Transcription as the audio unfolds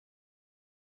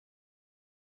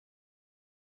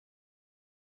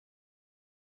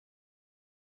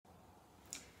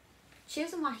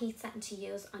Choosing what heat setting to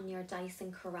use on your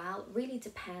Dyson Corrale really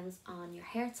depends on your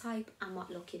hair type and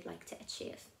what look you'd like to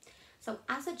achieve. So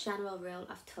as a general rule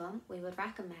of thumb, we would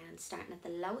recommend starting at the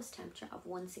lowest temperature of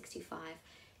 165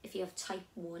 if you have type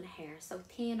 1 hair, so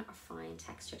thin or fine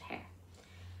textured hair.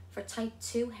 For type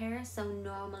 2 hair, so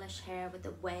normalish hair with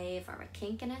a wave or a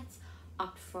kink in it,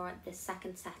 opt for the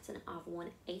second setting of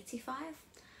 185.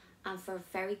 And for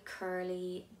very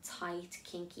curly, tight,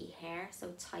 kinky hair,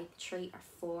 so type 3 or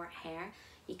 4 hair,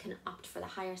 you can opt for the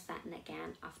higher setting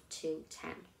again of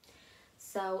 210.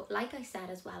 So like I said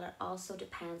as well, it also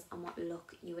depends on what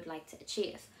look you would like to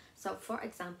achieve. So for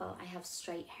example, I have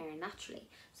straight hair naturally,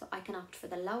 so I can opt for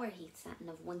the lower heat setting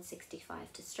of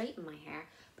 165 to straighten my hair,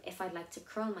 but if I'd like to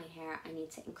curl my hair, I need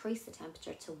to increase the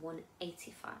temperature to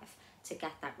 185 to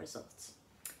get that result.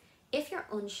 If you're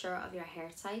unsure of your hair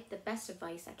type, the best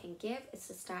advice I can give is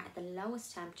to start at the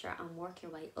lowest temperature and work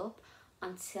your way up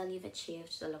until you've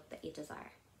achieved the look that you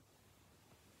desire.